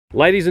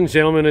Ladies and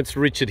gentlemen, it's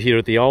Richard here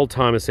at the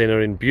Oldtimer Centre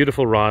in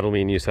beautiful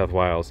Rydalmere, New South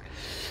Wales.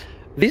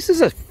 This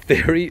is a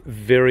very,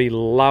 very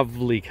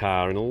lovely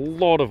car in a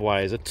lot of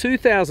ways. A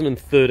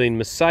 2013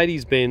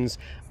 Mercedes-Benz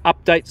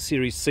Update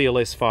Series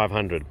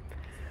CLS500.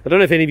 I don't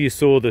know if any of you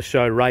saw the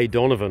show Ray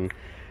Donovan,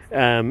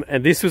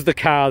 and this was the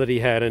car that he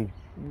had, and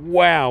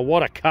wow,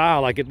 what a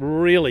car. Like, it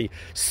really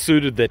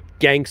suited that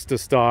gangster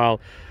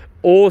style.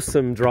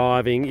 Awesome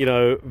driving, you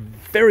know,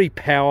 very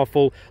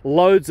powerful,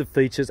 loads of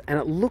features, and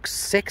it looks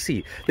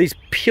sexy. These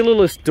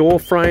pillarless door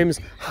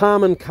frames,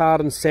 Harman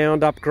Kardon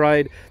sound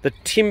upgrade, the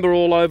timber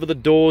all over the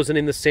doors and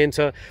in the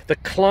centre, the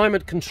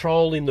climate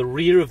control in the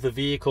rear of the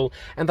vehicle,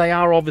 and they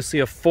are obviously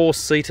a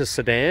four-seater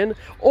sedan,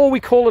 or we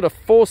call it a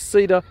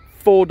four-seater,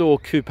 four-door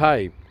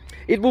coupe.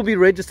 It will be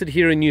registered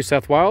here in New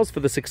South Wales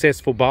for the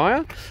successful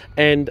buyer,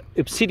 and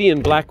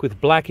obsidian black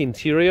with black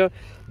interior.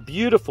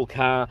 Beautiful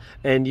car,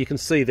 and you can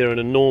see there an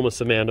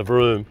enormous amount of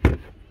room.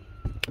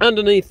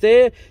 Underneath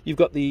there, you've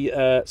got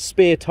the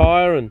spare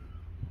tyre, and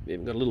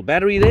you've got a little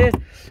battery there,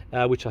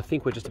 which I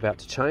think we're just about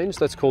to change.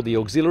 That's called the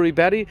auxiliary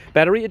battery.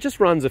 It just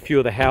runs a few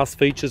of the house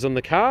features on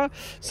the car.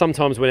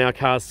 Sometimes when our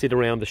cars sit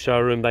around the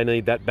showroom, they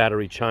need that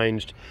battery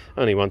changed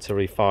only once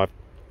every 5-6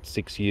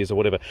 years or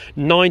whatever.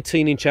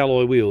 19-inch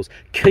alloy wheels,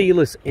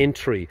 keyless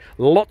entry,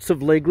 lots of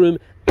legroom.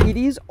 It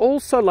is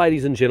also,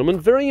 ladies and gentlemen,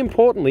 very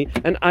importantly,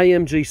 an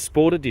AMG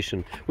Sport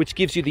Edition, which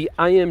gives you the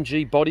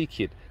AMG body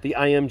kit, the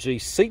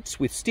AMG seats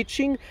with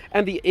stitching,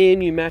 and the air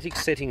pneumatic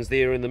settings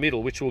there in the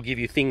middle, which will give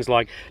you things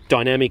like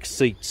dynamic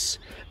seats.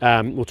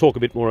 We'll talk a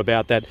bit more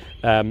about that.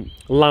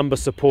 Lumbar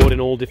support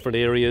in all different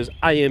areas,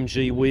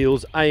 AMG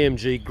wheels,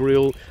 AMG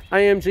grille,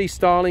 AMG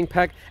styling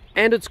pack,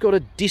 and it's got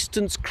a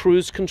distance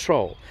cruise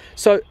control.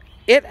 So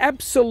it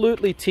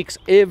absolutely ticks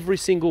every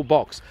single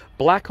box,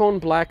 black on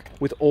black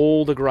with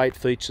all the great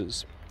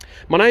features.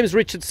 My name is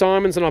Richard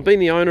Simons, and I've been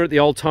the owner at the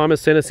Oldtimer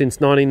Centre since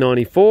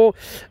 1994,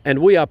 and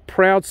we are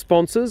proud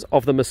sponsors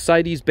of the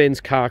Mercedes-Benz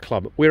Car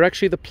Club. We're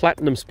actually the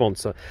platinum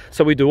sponsor,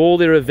 so we do all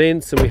their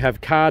events, and we have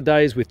car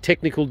days with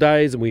technical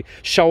days, and we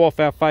show off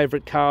our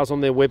favourite cars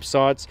on their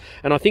websites,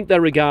 and I think they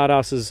regard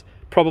us as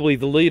probably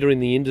the leader in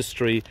the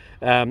industry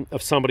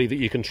of somebody that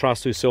you can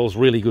trust who sells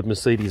really good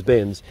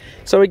Mercedes-Benz.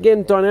 So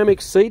again,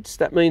 dynamic seats,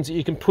 that means that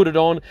you can put it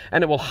on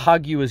and it will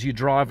hug you as you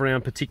drive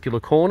around particular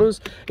corners.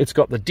 It's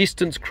got the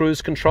distance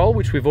cruise control,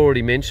 which we've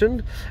already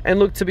mentioned. And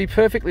look, to be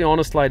perfectly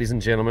honest, ladies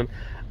and gentlemen,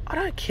 I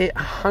don't care,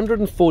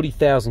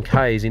 140,000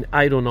 Ks in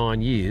 8 or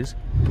 9 years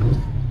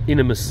in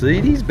a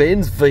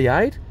Mercedes-Benz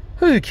V8?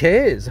 Who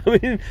cares? I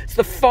mean, it's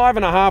the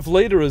 5.5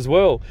 litre as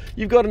well.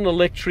 You've got an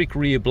electric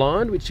rear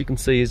blind, which you can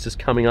see is just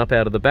coming up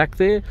out of the back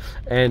there,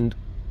 and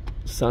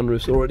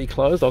sunroof's already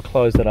closed. I'll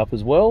close that up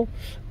as well.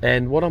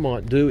 And what I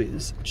might do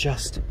is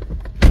just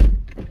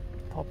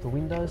pop the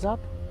windows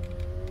up.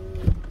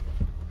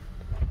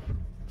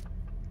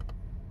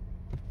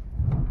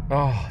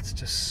 Oh, it's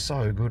just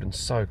so good and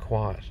so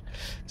quiet.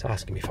 It's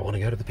asking me if I want to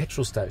go to the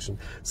petrol station.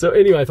 So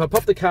anyway, if I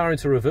pop the car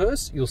into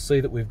reverse, you'll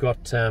see that we've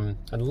got a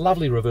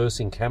lovely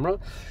reversing camera,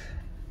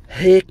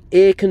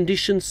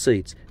 air-conditioned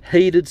seats,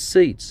 heated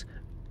seats,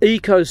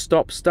 eco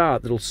stop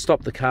start that'll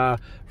stop the car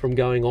from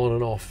going on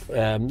and off.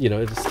 You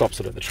know, it stops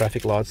it at the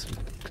traffic lights,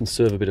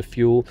 conserve a bit of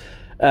fuel.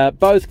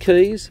 Both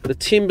keys, the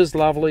timber's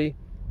lovely.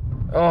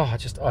 Oh,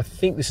 I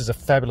think this is a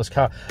fabulous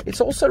car. It's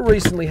also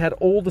recently had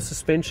all the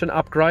suspension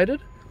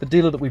upgraded. The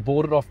dealer that we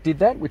bought it off did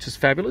that, which is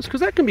fabulous,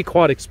 because that can be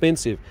quite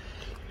expensive.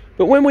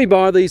 But when we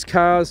buy these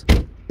cars,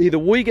 either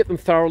we get them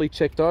thoroughly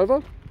checked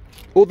over,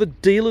 or the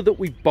dealer that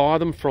we buy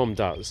them from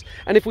does.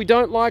 And if we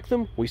don't like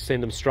them, we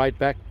send them straight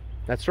back.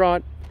 That's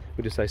right.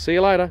 We just say, see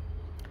you later.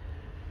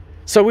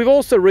 So we've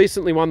also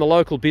recently won the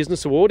Local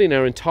Business Award in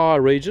our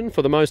entire region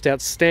for the most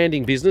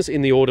outstanding business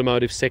in the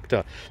automotive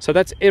sector. So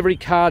that's every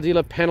car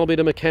dealer, panel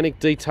beater, mechanic,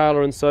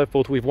 detailer, and so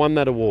forth. We've won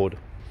that award.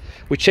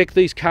 We check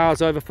these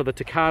cars over for the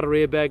Takata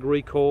airbag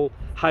recall,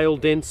 hail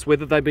dents,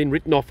 whether they've been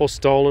written off or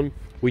stolen.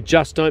 We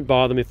just don't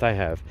buy them if they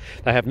have.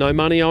 They have no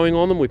money owing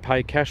on them. We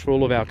pay cash for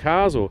all of our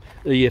cars, or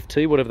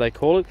EFT, whatever they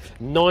call it.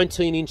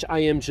 19-inch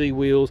AMG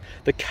wheels.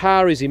 The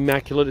car is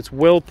immaculate. It's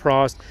well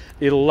priced.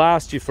 It'll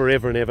last you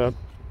forever and ever.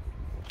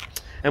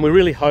 And we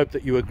really hope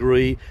that you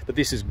agree that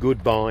this is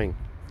good buying.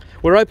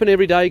 We're open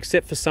every day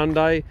except for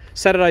Sunday.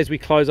 Saturdays we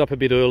close up a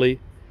bit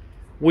early.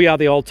 We are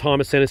the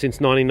Oldtimer Centre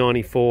since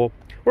 1994.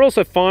 We're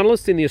also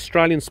finalists in the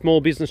Australian Small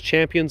Business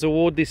Champions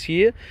Award this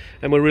year,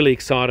 and we're really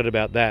excited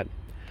about that.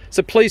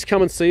 So please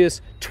come and see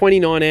us,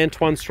 29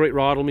 Antoine Street,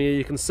 Rydalmere.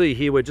 You can see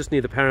here we're just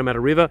near the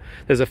Parramatta River.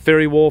 There's a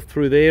ferry wharf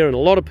through there, and a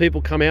lot of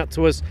people come out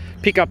to us,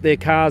 pick up their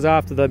cars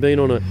after they've been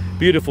on a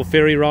beautiful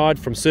ferry ride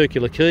from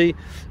Circular Quay,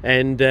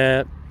 and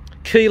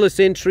keyless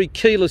entry,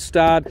 keyless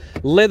start,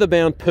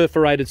 leather-bound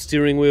perforated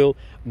steering wheel,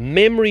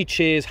 memory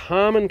chairs,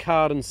 Harman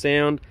Kardon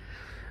sound.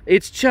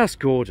 It's just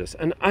gorgeous.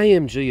 An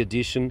AMG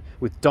edition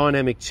with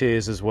dynamic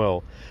chairs as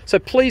well. So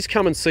please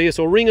come and see us,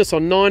 or ring us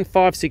on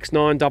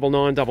 9569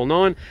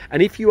 9999.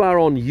 And if you are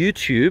on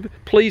YouTube,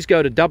 please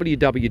go to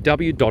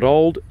www.old.com.au.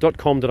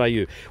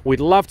 We'd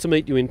love to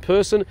meet you in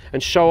person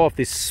and show off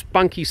this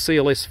spunky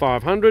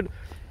CLS500.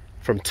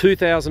 from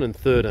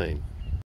 2013.